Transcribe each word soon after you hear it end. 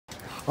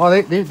Oh,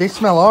 they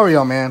smell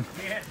Oreo, man.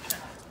 Yeah.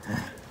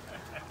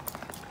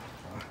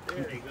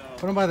 There they go.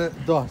 Put them by the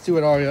door. See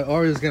what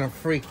Oreo's gonna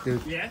freak,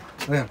 dude. Yeah?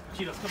 Yeah.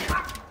 Cheetos, come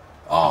here.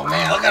 Oh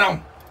man, look at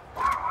him.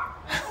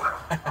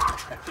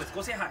 Just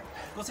go say hi.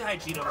 Go say hi,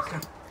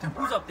 Cheetos.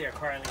 Who's up there,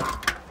 Carly?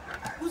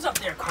 Who's up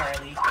there,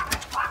 Carly?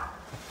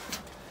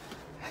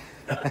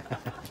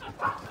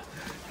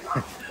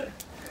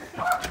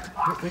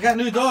 We got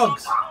new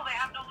dogs. They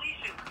have no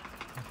leashes.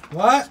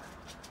 What?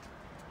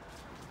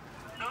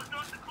 Those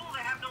dogs are cool. They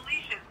have no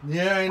leashes.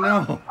 Yeah, I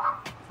know.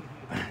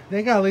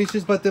 They got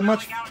leashes, but they're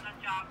much. Going out on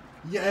that job.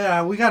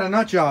 Yeah, we got a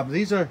nut job.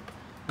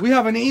 We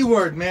have an E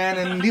word, man,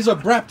 and these are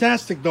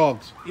braptastic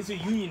dogs. These are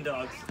union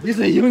dogs. These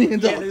are union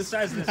dogs. Yeah, they're the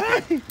size of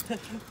this.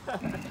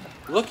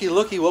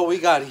 Looky what we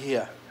got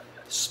here.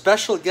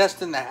 Special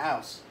guest in the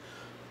house.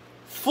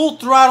 Full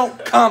throttle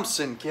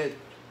Komson, kid.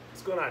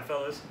 What's going on,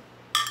 fellas?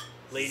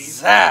 Ladies.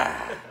 Zah.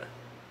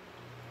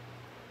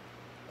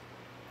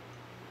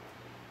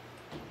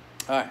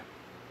 Alright.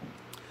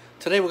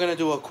 Today we're going to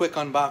do a quick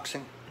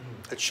unboxing.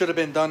 It should have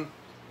been done.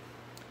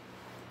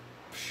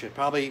 Shit,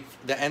 probably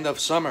the end of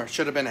summer.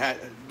 Should have been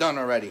done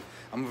already.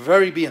 I'm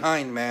very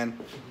behind, man.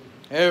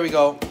 Here we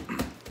go.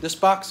 This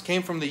box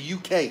came from the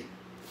UK.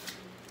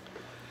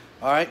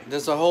 Alright,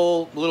 there's a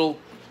whole little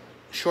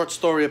short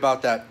story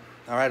about that.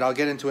 Alright, I'll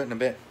get into it in a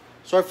bit.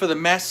 Sorry for the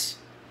mess.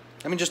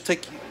 Let me just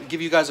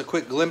give you guys a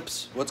quick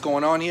glimpse what's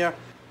going on here.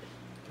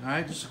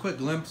 Alright, just a quick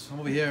glimpse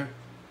over here.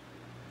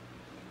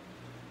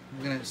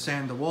 I'm going to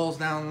sand the walls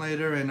down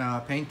later and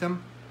paint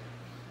them.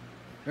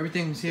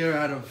 Everything's here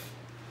out of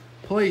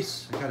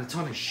place. I got a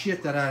ton of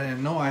shit that I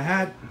didn't know I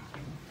had.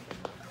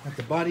 Got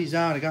the bodies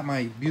out. I got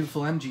my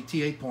beautiful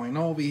MGT 8.0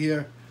 over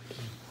here.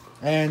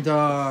 And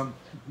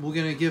we're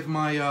going to give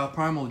my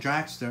Primal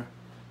Dragster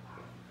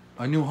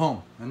a new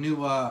home. A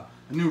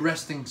new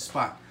resting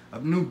spot. A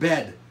new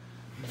bed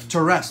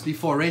to rest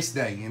before race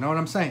day. You know what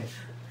I'm saying?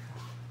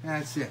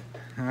 That's it.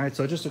 Alright,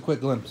 so just a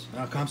quick glimpse.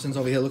 Komson's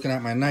over here looking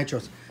at my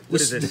nitros. What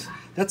is this?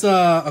 That's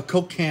a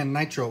Coke can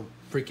nitro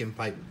freaking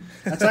pipe.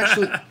 That's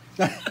actually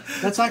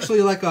that's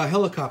actually like a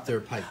helicopter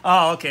pipe.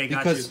 Oh, okay,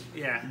 got because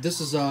you. Yeah. This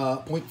is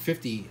a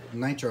 .50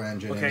 nitro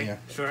engine in here.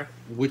 Sure.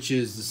 Which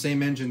is the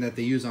same engine that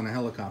they use on a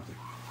helicopter.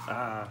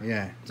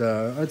 Yeah,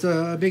 it's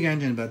a big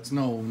engine, but it's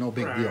no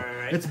big deal.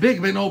 Right. It's big,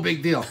 but no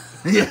big deal.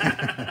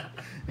 Yeah,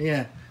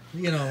 yeah.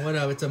 You know,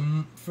 whatever. It's a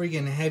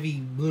freaking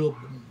heavy little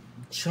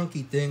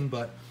chunky thing,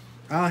 but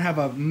I'll have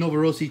a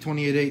Novorossi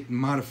 28.8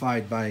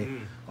 modified by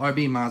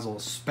RB Mazel.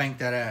 Spank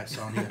that ass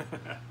on here.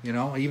 You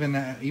know, even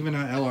a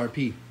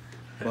LRP.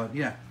 But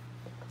yeah.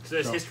 So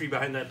there's history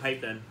behind that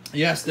pipe then.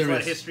 Yes, there is. A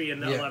lot of history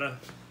and a lot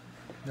of.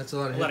 That's a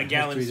lot of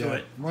gallons to there.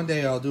 it. One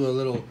day I'll do a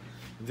little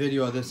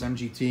video of this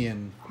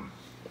MGT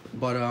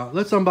but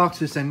let's unbox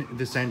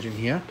this engine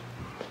here.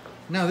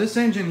 Now this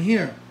engine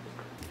here,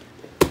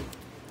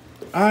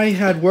 I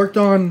had worked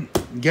on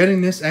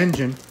getting this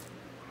engine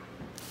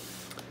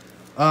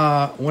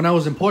when I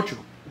was in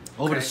Portugal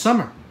over the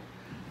summer.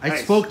 I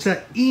spoke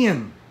to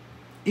Ian.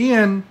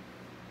 Ian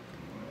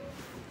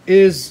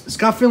is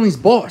Scott Finley's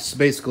boss,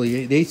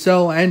 basically. They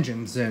sell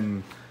engines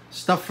and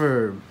stuff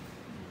for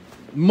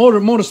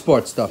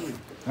motorsport stuff.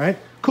 All right,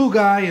 cool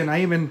guy, and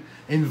I even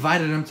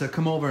invited him to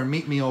come over and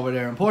meet me over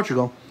there in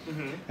Portugal.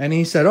 And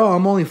he said, "Oh,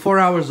 I'm only 4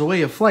 hours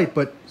away of flight,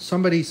 but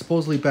somebody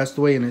supposedly passed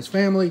away in his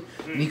family,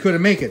 and he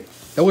couldn't make it.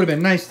 That would have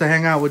been nice to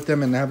hang out with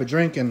them and have a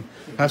drink and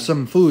have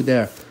some food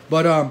there."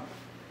 But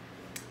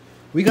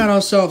we got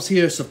ourselves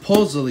here.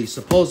 Supposedly,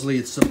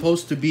 it's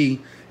supposed to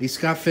be a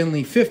Scott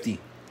Finley 50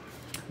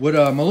 with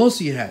a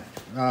Malossi head.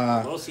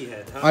 Malossi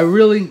head, huh? I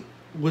really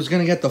was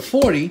gonna get the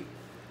 40,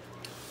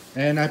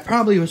 and I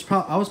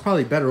was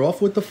probably better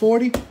off with the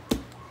 40,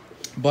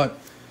 but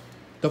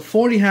the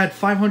 40 had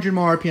 500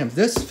 more RPMs.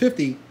 This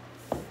 50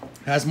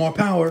 has more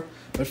power,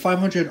 but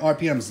 500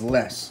 RPMs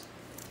less.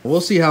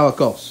 We'll see how it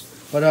goes.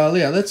 But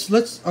yeah, let's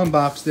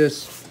unbox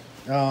this.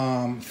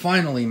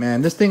 Finally,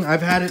 man, this thing,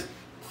 I've had it.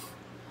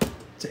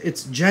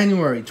 It's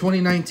January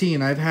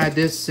 2019. I've had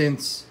this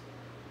since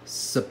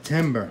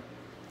September,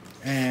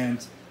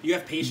 and you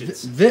have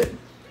patience.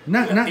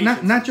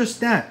 Not just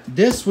that.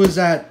 This was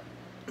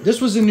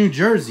in New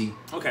Jersey.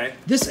 Okay.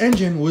 This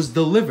engine was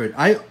delivered.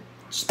 I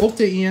spoke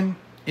to Ian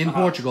in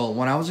Portugal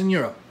when I was in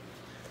Europe,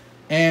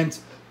 and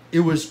it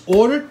was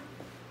ordered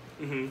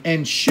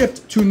and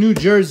shipped to New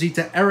Jersey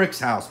to Eric's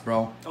house,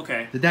 bro.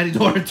 Okay. The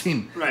daddy-daughter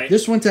team. Right.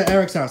 This went to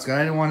Eric's house because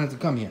I didn't want it to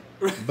come here.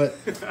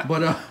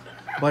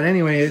 But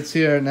anyway, it's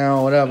here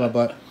now, whatever.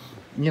 But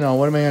you know,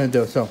 what am I gonna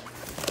do? So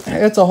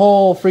it's a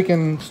whole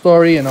freaking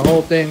story and a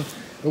whole thing.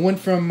 It went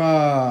from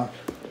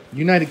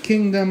United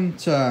Kingdom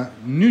to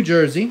New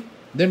Jersey,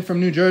 then from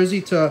New Jersey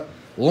to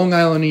Long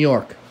Island, New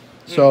York.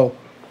 So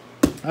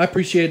I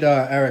appreciate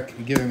Eric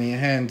giving me a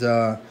hand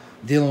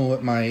dealing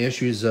with my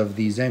issues of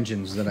these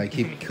engines that I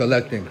keep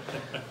collecting.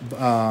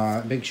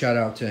 Big shout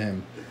out to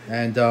him.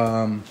 And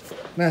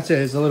that's it.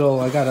 It's a little.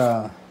 I got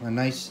a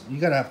nice. You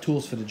gotta have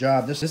tools for the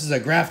job. This is a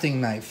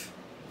grafting knife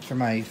for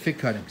my fig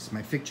cuttings,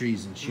 my fig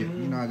trees and shit.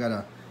 You know, I got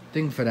a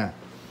thing for that.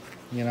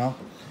 You know,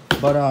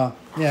 But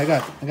yeah,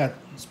 I got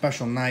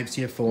special knives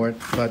here for it.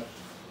 But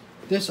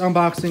this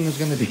unboxing is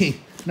gonna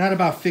be not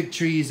about fig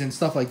trees and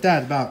stuff like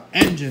that. About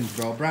engines,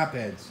 bro. Brap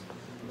heads.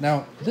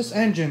 Now this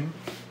engine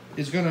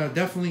is gonna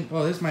definitely.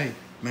 Oh, this is my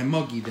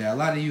muggy there. A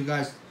lot of you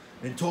guys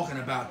been talking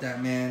about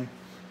that, man.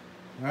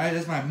 All right,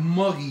 that's my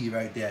muggy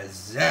right there.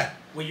 Zap.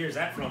 What year is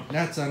that from?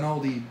 That's an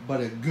oldie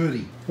but a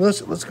goodie.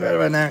 Let's grab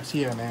our next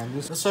here, man.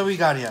 This is what we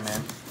got here,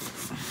 man.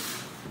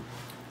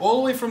 All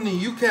the way from the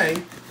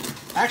UK.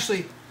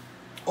 Actually,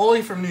 all the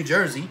way from New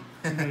Jersey.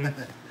 Then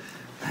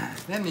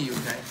the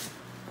UK.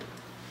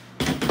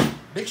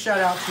 Big shout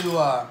out to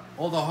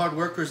all the hard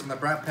workers and the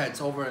brat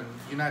pets over in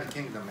United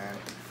Kingdom, man.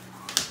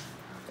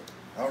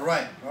 All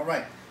right.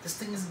 This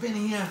thing has been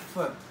here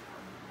for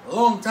a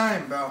long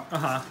time, bro.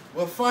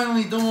 We're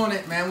finally doing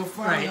it, man. We're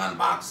finally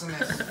unboxing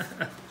this.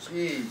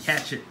 Jeez.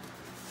 Catch it.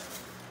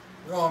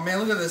 Oh man,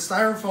 look at this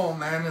styrofoam,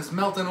 man. It's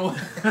melting away.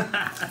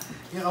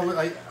 You know,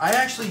 I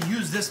actually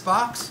used this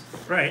box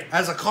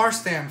as a car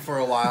stand for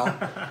a while.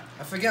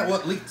 I forget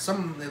what leaked.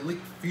 It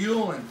leaked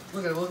fuel, and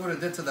look what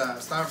it did to the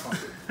styrofoam.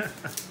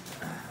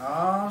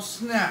 Oh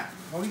snap!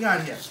 What we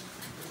got here?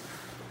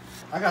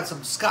 I got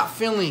some Scott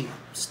Finlay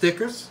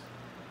stickers.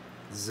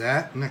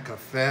 Zat in the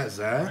cafe,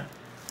 Zat.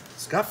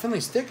 Scott Finlay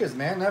stickers,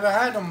 man. Never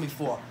had them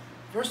before.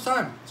 First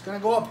time. It's gonna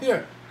go up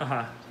here.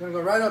 It's gonna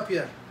go right up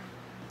here.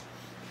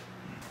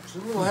 It's a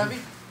little heavy.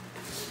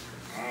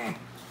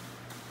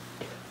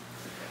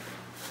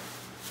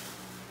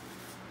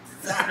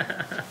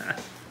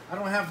 I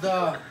don't have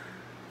the.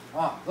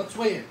 Oh, let's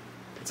weigh it.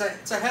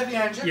 It's a heavy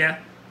engine. Yeah.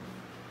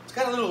 It's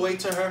got a little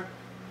weight to her.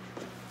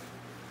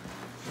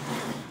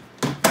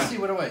 Let's see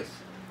what it weighs.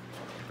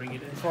 Bring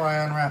it in. Before I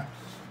unwrap.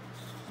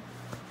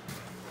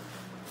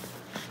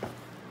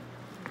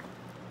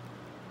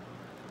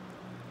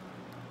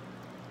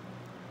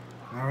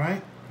 All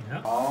right.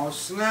 Yep. Oh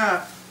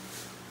snap!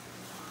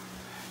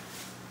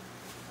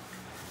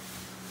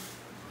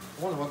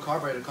 I wonder what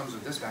carburetor comes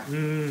with this guy.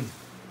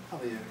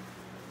 Probably.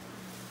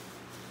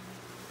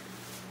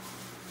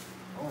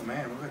 Oh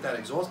man, look at that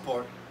exhaust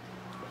port.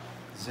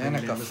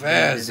 Zenica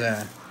Fez.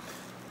 Oh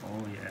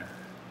yeah.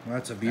 Well,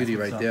 that's a beauty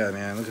That's right what's there,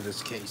 man. Look at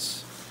this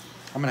case.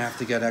 I'm gonna have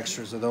to get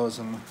extras of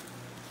those.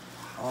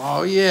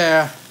 Oh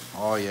yeah.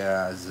 Oh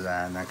yeah.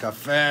 Zenica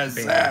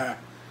Fez.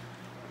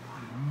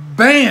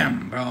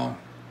 Bam, bro.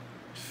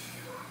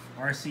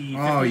 RC50cc.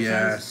 Oh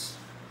yes.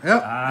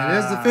 Yep. It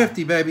is the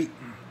 50, baby.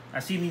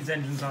 I've seen these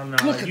engines on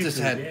Look at YouTube, this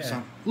head.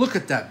 Son. Look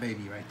at that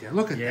baby right there.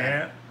 Look at that.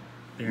 Yeah.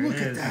 There Look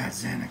it at is. that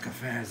Zenica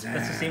Fez.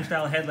 That's the same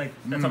style head like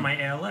that's on my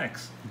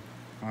ALX.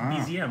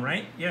 BZM,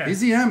 right? Yeah.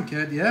 BZM,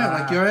 kid. Yeah,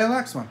 like your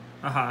ALX one.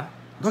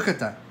 Look at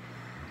that.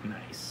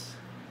 Nice.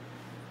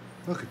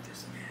 Look at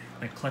this, man.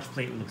 That clutch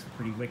plate looks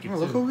pretty wicked, Oh, too.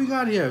 look what we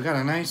got here. We got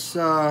a nice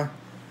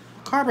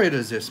carburetor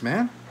is this,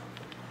 man.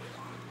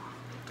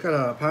 It's got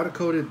a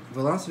powder-coated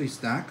velocity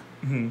stack.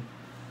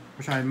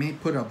 Which I may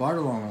put a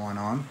Bartolone one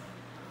on.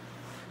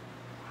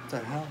 What the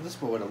hell? This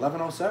is what,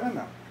 1107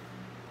 now?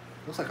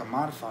 Looks like a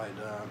modified,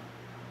 I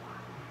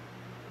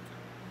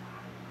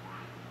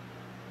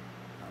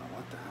don't know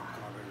what the hell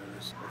carburetor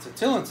is. It's a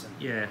Tillinson.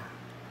 Yeah.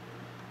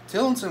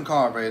 Tillinson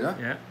carburetor.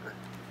 Yeah.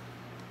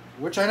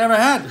 Which I never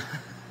had.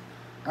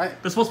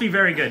 They're supposed to be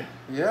very good.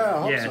 Yeah,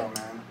 I hope so,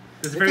 man.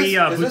 It's very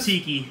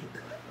boutique-y.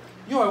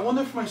 Yo, I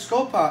wonder if my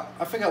scope pot,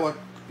 I forget what,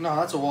 no,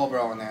 that's a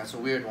Walbro in there. It's a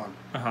weird one.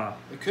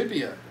 It could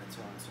be a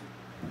Tillinson.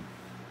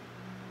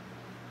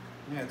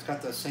 Yeah, it's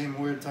got the same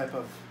weird type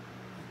of,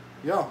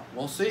 yo,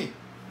 we'll see.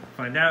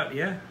 Find out,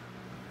 yeah.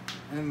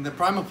 And the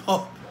Primal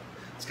Pope,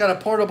 it's got a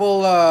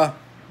portable,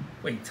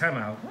 Wait, time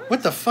out.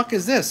 what the fuck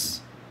is this?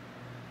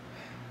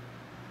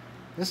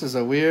 This is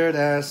a weird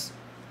ass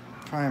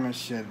primer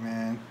shit,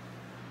 man.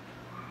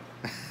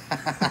 What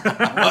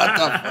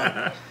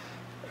the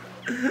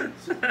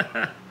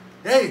fuck?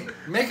 Hey,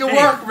 make it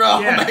work, bro.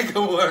 Yeah. Make it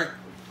work.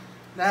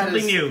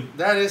 Something new.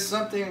 That is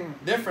something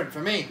different for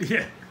me.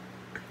 Yeah.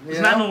 It's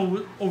not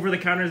no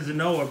over-the-counter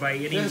Zenoa by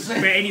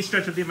any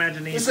stretch of the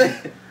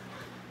imagination.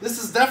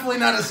 This is definitely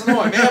not a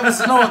Zenoa. It may have a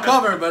Zenoa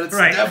cover, but it's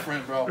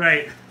different, bro.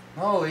 Right.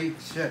 Holy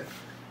shit.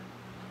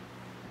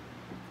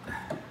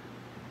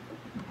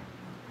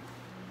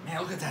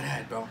 Man, look at that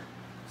head, bro.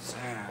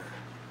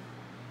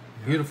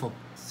 Beautiful.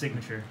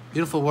 Signature.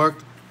 Beautiful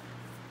work.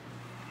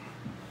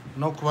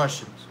 No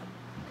questions.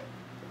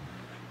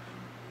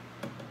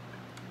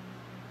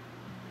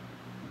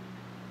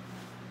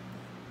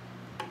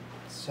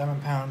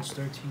 £7,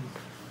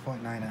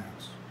 13.9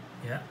 ounce.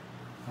 Yeah.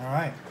 All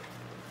right.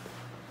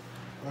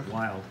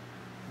 Wild.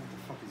 What the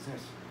fuck is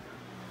this?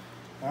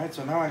 All right,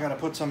 so now I got to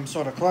put some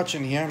sort of clutch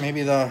in here.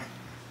 Maybe the.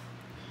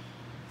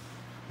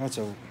 It's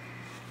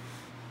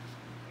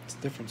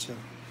different, so.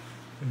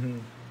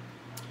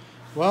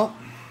 Well,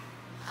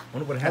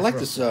 I like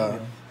this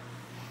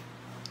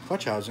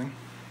clutch housing.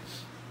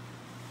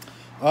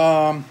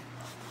 I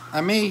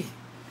may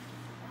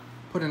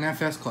put an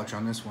FS clutch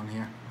on this one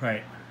here.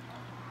 Right.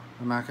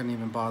 I'm not gonna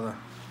even bother.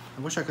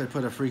 I wish I could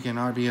put a freaking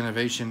RB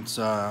Innovations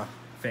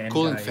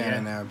cooling fan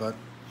in there, but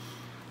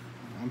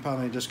I'm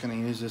probably just gonna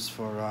use this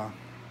for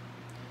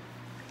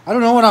I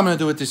don't know what I'm gonna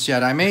do with this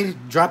yet. I may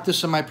drop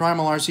this in my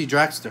Primal RC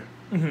Dragster.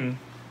 Mm-hmm.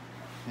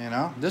 You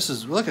know, this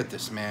is, look at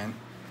this, man.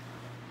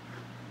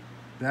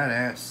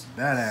 Badass,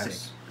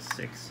 badass.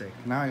 Sick.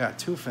 Now I got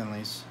 2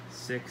 Finlays.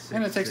 Sick.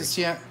 And it takes a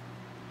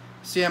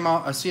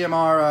CMR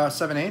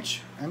 7H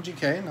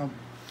MGK. No,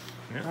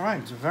 Yeah. all right,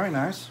 it's very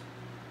nice.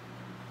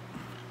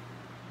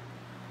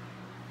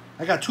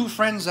 I got 2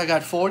 friends. I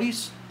got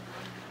 40s,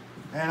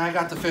 and I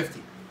got the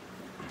 50.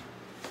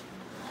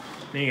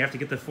 Then you have to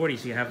get the 40,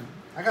 so you have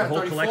I got the a whole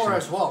 34 collection.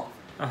 as well,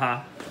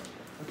 Uh-huh.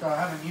 which I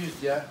haven't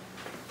used yet.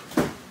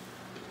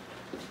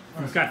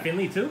 It's got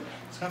Finlay, too?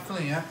 It's got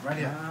Finlay, yeah, right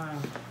here. Ah.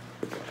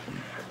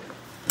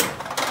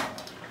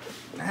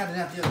 I had it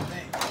out the other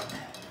day.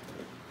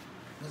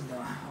 This is the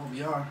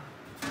OBR.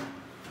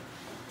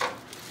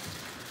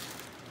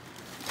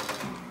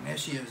 There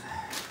she is.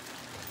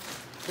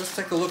 Let's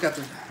take a look at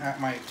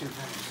my 2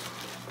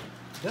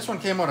 things. This one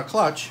came with a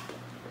clutch,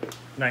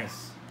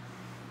 Nice.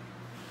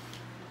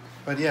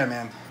 but yeah,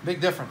 man, big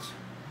difference.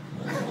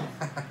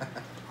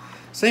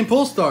 Same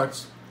pull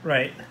starts.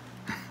 Right.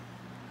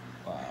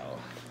 Wow.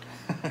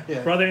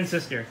 Yeah. Brother and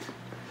sister.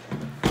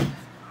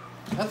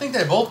 I think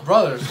they're both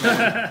brothers.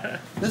 Man.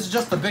 This is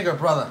just the bigger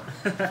brother.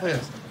 Look at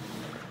this.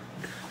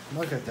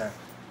 Look at that.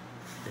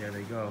 There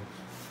they go.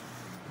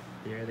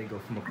 There they go.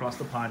 From across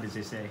the pond, as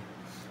they say.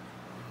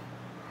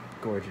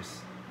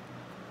 Gorgeous.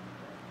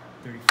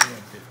 34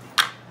 and 50.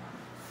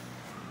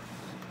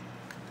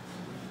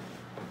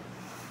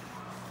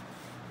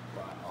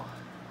 Wow.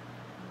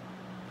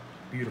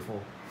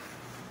 Beautiful.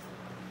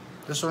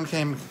 This one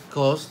came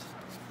closed.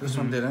 This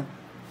one didn't.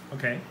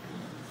 Okay.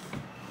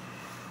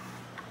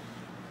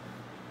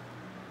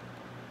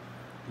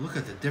 Look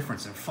at the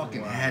difference in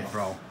fucking Wow. head,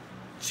 bro.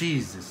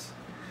 Jesus.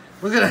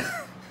 Look at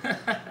it.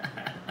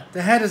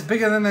 The head is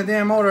bigger than the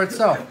damn motor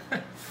itself.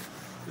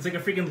 It's like a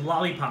freaking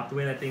lollipop, the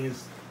way that thing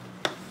is.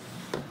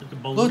 Like a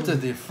balloon. Look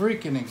at the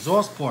freaking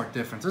exhaust port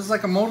difference. This is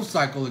like a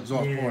motorcycle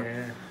exhaust port.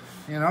 Yeah.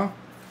 You know?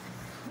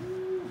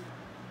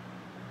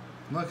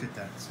 Look at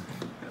that.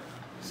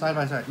 Side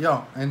by side.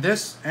 Yo, and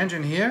this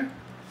engine here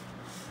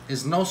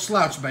is no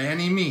slouch by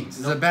any means.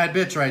 It's a bad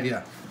bitch right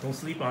here. Don't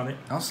sleep on it.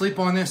 Don't sleep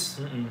on this.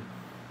 Mm-mm.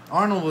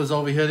 Arnold was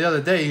over here the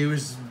other day. He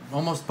was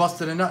almost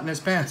busted a nut in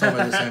his pants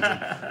over this engine.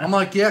 I'm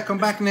like, yeah, come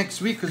back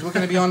next week because we're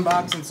going to be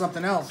unboxing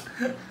something else.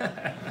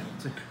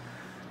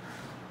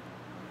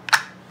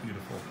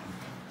 Beautiful.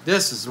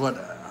 This is what...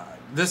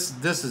 this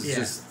is Yeah,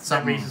 just that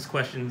something... raises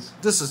questions.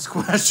 This is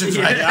questions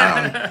Yeah. right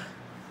now.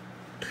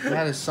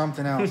 That is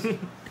something else.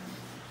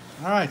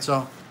 All right,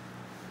 so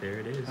There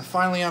it is. I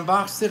finally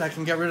unboxed it. I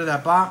can get rid of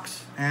that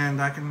box,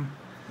 and I can...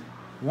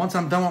 Once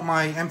I'm done with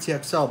my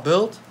MTXL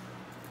build,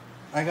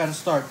 I got to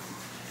start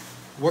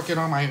working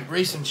on my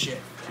racing shit.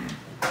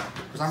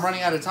 Because I'm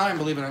running out of time,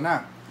 believe it or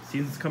not.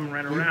 Season's coming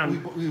right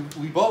around.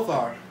 We both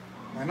are.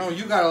 I know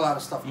you got a lot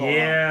of stuff going on.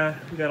 Yeah,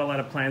 we got a lot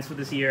of plans for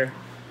this year.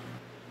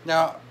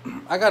 Now,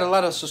 I got a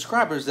lot of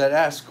subscribers that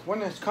ask,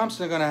 when is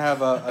Komson going to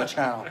have a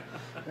channel?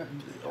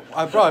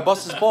 I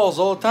bust his balls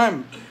all the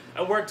time.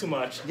 I work too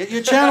much. Get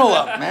your channel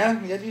up,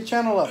 man. Get your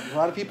channel up. A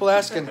lot of people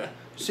asking.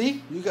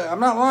 See, I'm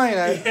not lying.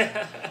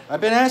 I've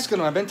been asking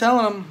them. I've been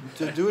telling them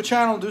to do a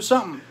channel, do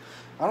something.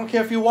 I don't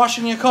care if you're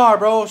washing your car,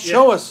 bro.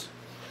 Show us.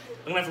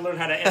 I'm going to have to learn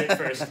how to edit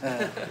first.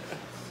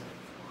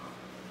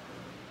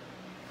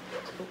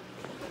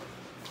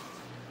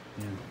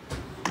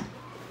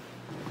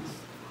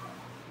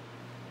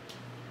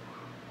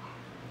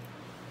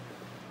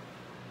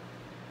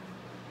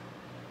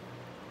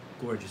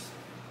 Gorgeous.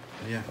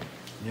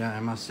 Yeah, I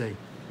must say.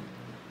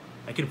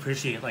 I can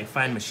appreciate like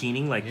fine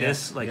machining like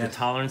this. Like the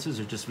tolerances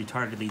are just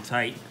retardedly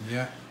tight.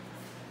 Yeah.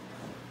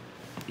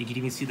 You can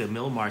even see the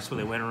mill marks where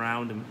they went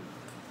around and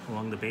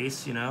along the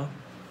base, you know.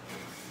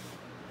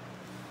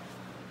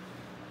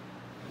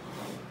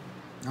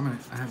 I'm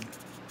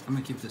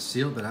gonna keep this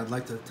sealed, but I'd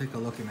like to take a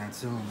look in that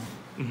cylinder.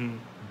 Mm-hmm.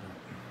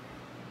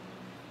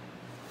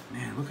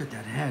 Man, look at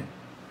that head.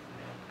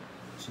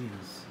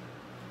 Jeez.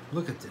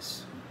 Look at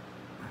this.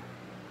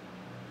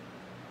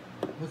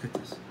 Look at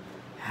this.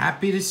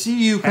 Happy to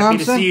see you, Happy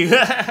to Komson. see you.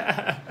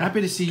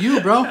 Happy to see you,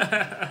 bro.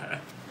 Yeah,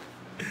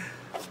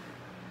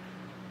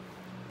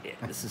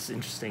 this is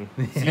interesting.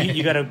 So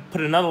you got to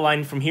put another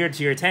line from here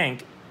to your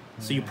tank,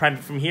 so you prime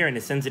it from here and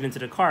it sends it into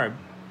the carb.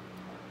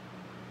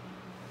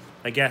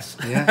 I guess.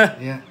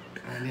 Yeah.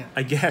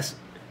 I guess.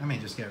 I may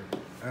just get.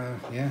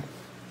 Yeah.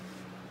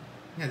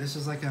 This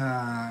is like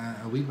a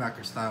weed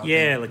whacker style.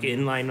 Yeah, thing. like an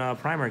inline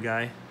primer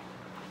guy.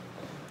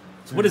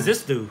 So what does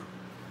this do?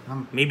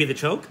 Maybe the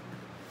choke?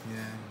 Yeah,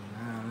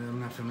 I'm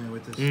not familiar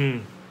with this.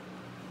 Mm.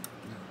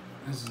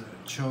 This is a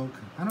choke.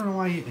 I don't know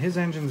why his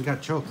engine's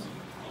got chokes.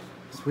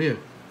 It's weird.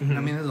 Mm-hmm.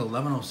 I mean, this is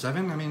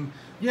 1107. I mean,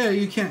 yeah,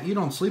 you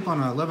don't sleep on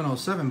a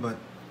 1107, but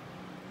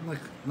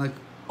like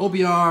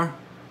OBR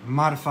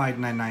modified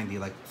 990,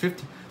 like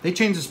 50. They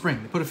changed the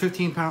spring. They put a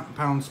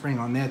 15-pound spring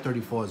on their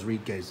 34s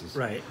reed cases.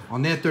 Right.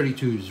 On their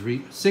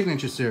 32s,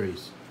 signature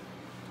series.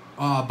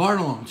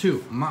 Bartolone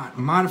too,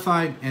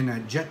 modified and a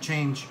jet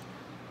change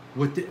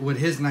with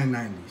his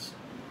 990s.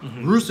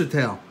 Mm-hmm. Rooster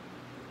tail,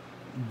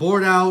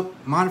 bored out,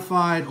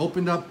 modified,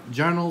 opened up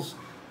journals,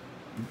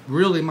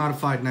 really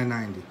modified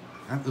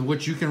 990,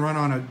 which you can run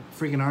on a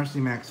freaking RC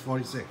Max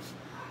 46.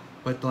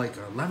 But like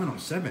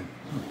 1107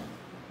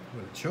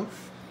 with a choke.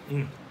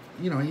 You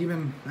know,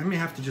 even I may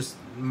have to just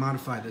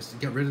modify this,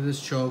 get rid of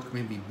this choke,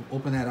 maybe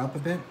open that up a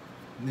bit,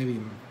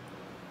 maybe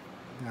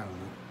I don't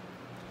know.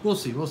 We'll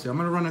see. We'll see. I'm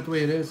gonna run it the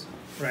way it is.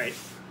 Right.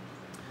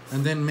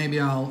 And then maybe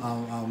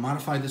I'll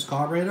modify this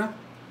carburetor,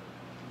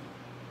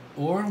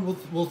 or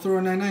we'll throw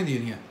a 990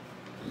 in here.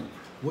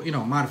 Well, you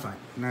know, modify.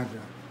 Not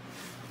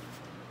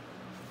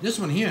this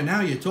one here.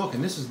 Now you're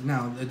talking. This is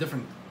now a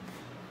different,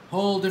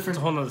 whole different. It's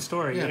a whole nother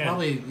story. Yeah,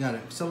 probably got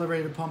an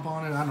accelerator pump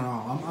on it. I don't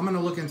know. I'm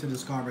gonna look into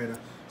this carburetor,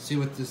 see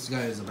what this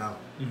guy is about.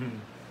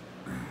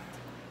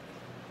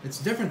 It's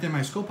different than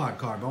my Scopod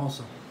carb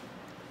also.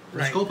 The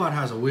Right. Scopod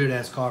has a weird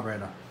ass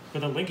carburetor. But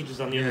the linkage is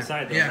on the other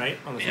side, though, right?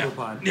 On the fuel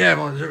pod. Yeah,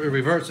 well, it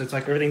reverts. It's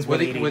like Everything's where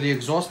 180. the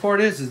exhaust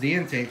part is the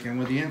intake, and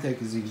where the intake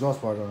is the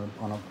exhaust part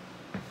on a.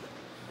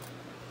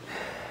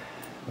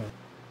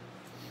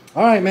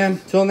 All right, man.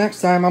 Till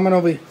next time, I'm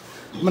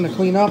gonna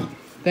clean up.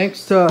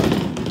 Thanks to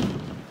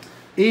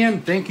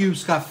Ian. Thank you,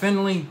 Scott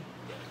Finlay.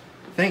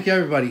 Thank you,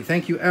 everybody.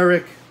 Thank you,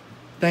 Eric.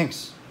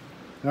 Thanks.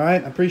 All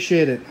right, I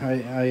appreciate it.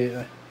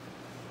 I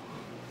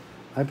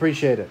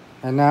appreciate it.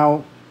 And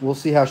now we'll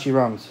see how she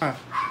runs.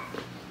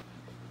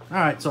 All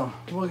right, so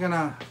we're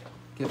gonna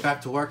get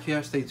back to work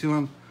here. Stay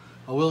tuned.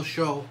 I will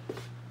show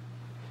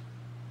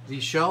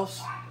these shelves.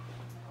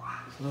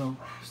 So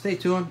stay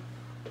tuned.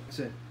 That's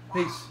it.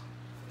 Peace.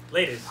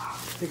 Ladies.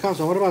 Hey,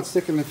 Komson, what about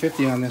sticking the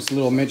 50 on this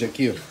little midget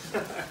cube?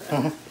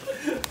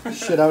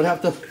 Shit, I would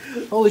have to.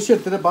 Holy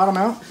shit, did it bottom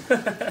out?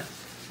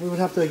 We would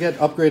have to get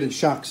upgraded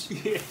shocks.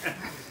 Yeah.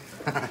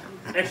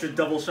 Extra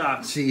double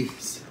shocks.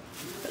 Jeez.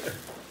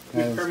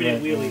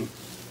 Permanent wheelie.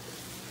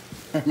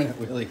 Permanent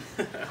wheelie.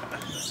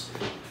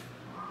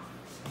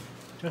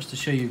 Just to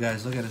show you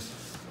guys, look at this.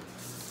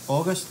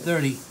 August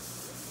 30,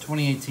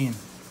 2018.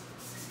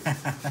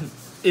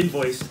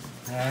 Invoiced.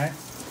 All right.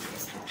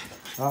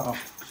 Uh-oh.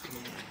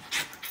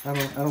 I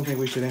don't think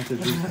we should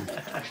introduce them.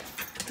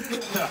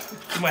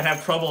 You might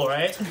have trouble,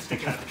 right?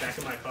 Sticking out the back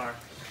of my car.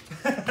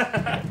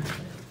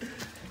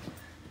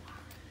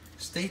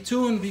 Stay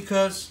tuned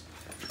because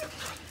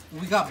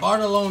we got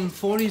Bartolone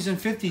 40s and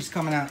 50s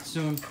coming out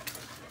soon.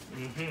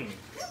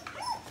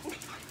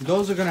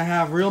 Those are going to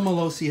have real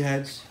Molosi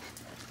heads.